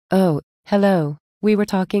Oh, hello. We were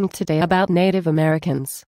talking today about Native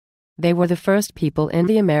Americans. They were the first people in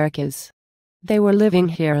the Americas. They were living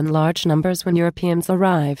here in large numbers when Europeans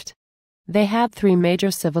arrived. They had three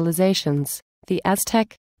major civilizations: the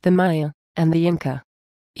Aztec, the Maya, and the Inca.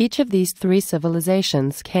 Each of these three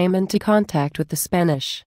civilizations came into contact with the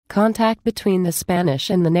Spanish. Contact between the Spanish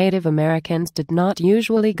and the Native Americans did not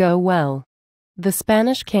usually go well. The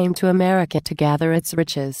Spanish came to America to gather its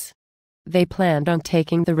riches. They planned on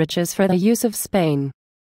taking the riches for the use of Spain.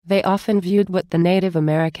 They often viewed what the Native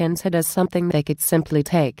Americans had as something they could simply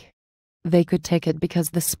take. They could take it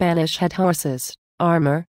because the Spanish had horses,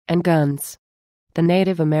 armor, and guns. The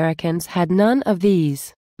Native Americans had none of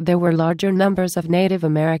these. There were larger numbers of Native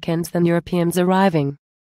Americans than Europeans arriving.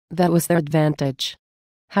 That was their advantage.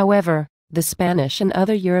 However, the Spanish and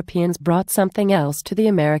other Europeans brought something else to the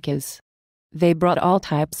Americas. They brought all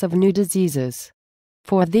types of new diseases.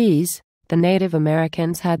 For these, the Native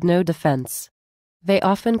Americans had no defense. They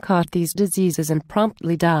often caught these diseases and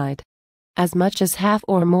promptly died. As much as half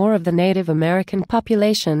or more of the Native American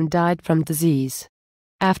population died from disease.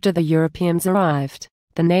 After the Europeans arrived,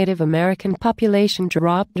 the Native American population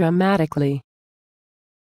dropped dramatically.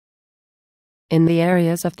 In the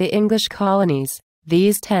areas of the English colonies,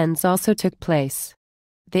 these trends also took place.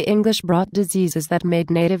 The English brought diseases that made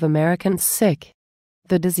Native Americans sick.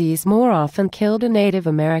 The disease more often killed a Native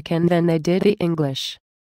American than they did the English.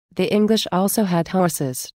 The English also had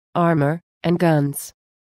horses, armor, and guns.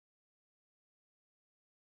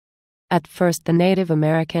 At first the Native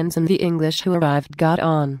Americans and the English who arrived got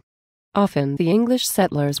on. Often the English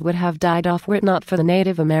settlers would have died off were it not for the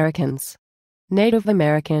Native Americans. Native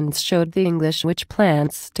Americans showed the English which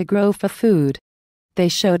plants to grow for food. They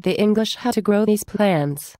showed the English how to grow these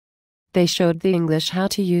plants. They showed the English how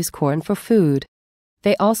to use corn for food.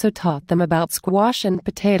 They also taught them about squash and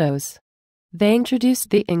potatoes. They introduced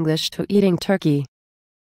the English to eating turkey.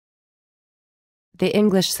 The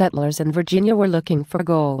English settlers in Virginia were looking for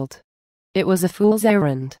gold. It was a fool's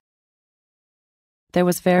errand. There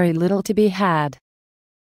was very little to be had.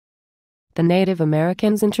 The Native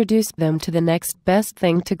Americans introduced them to the next best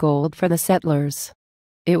thing to gold for the settlers.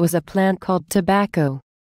 It was a plant called tobacco.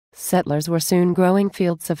 Settlers were soon growing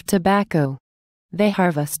fields of tobacco. They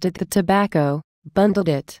harvested the tobacco, bundled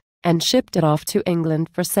it, and shipped it off to England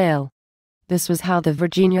for sale. This was how the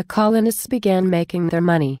Virginia colonists began making their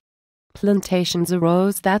money. Plantations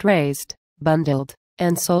arose that raised, bundled,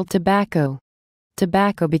 and sold tobacco.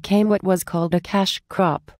 Tobacco became what was called a cash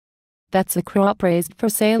crop. That's a crop raised for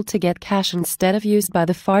sale to get cash instead of used by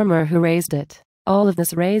the farmer who raised it. All of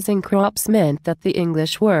this raising crops meant that the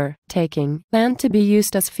English were taking land to be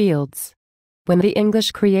used as fields. When the English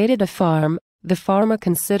created a farm, the farmer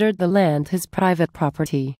considered the land his private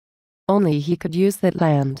property. Only he could use that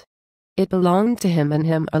land. It belonged to him and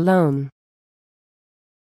him alone.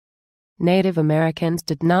 Native Americans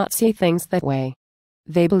did not see things that way.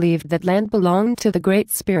 They believed that land belonged to the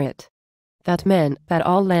Great Spirit. That meant that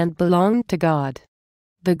all land belonged to God.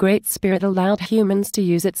 The Great Spirit allowed humans to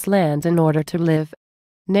use its land in order to live.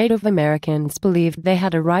 Native Americans believed they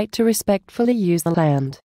had a right to respectfully use the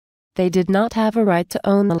land. They did not have a right to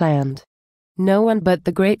own the land. No one but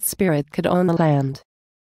the Great Spirit could own the land.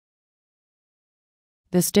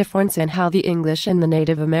 This difference in how the English and the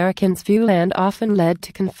Native Americans view land often led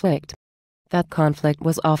to conflict. That conflict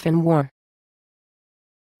was often war.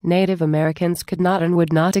 Native Americans could not and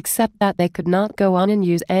would not accept that they could not go on and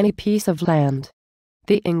use any piece of land.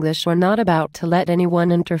 The English were not about to let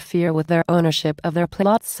anyone interfere with their ownership of their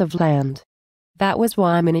plots of land. That was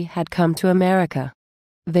why many had come to America.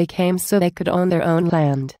 They came so they could own their own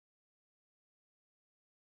land.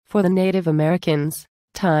 For the Native Americans,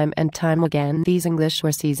 time and time again these English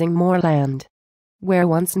were seizing more land. Where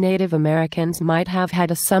once Native Americans might have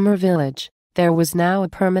had a summer village, there was now a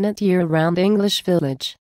permanent year-round English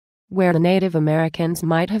village. Where the Native Americans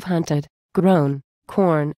might have hunted, grown,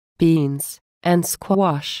 corn, beans, and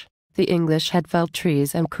squash, the English had felled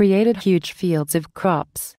trees and created huge fields of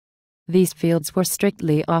crops. These fields were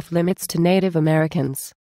strictly off-limits to Native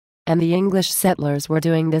Americans. And the English settlers were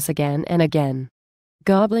doing this again and again,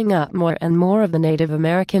 gobbling up more and more of the Native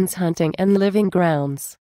Americans' hunting and living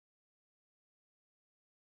grounds.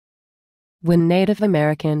 When Native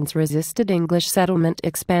Americans resisted English settlement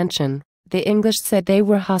expansion, the English said they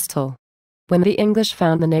were hostile. When the English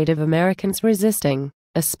found the Native Americans resisting,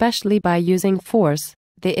 especially by using force,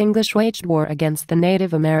 the English waged war against the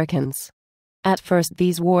Native Americans. At first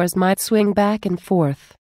these wars might swing back and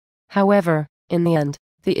forth. However, in the end,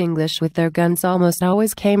 the English with their guns almost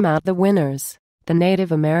always came out the winners. The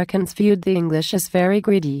Native Americans viewed the English as very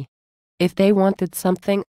greedy. If they wanted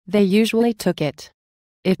something, they usually took it.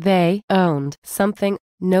 If they owned something,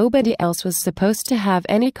 nobody else was supposed to have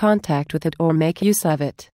any contact with it or make use of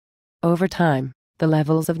it. Over time, the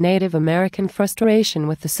levels of Native American frustration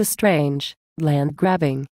with this strange,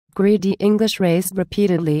 land-grabbing, greedy English raised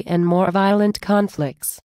repeatedly, and more violent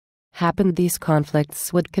conflicts happened. These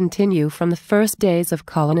conflicts would continue from the first days of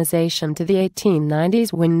colonization to the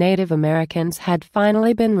 1890s, when Native Americans had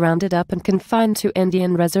finally been rounded up and confined to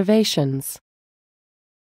Indian reservations.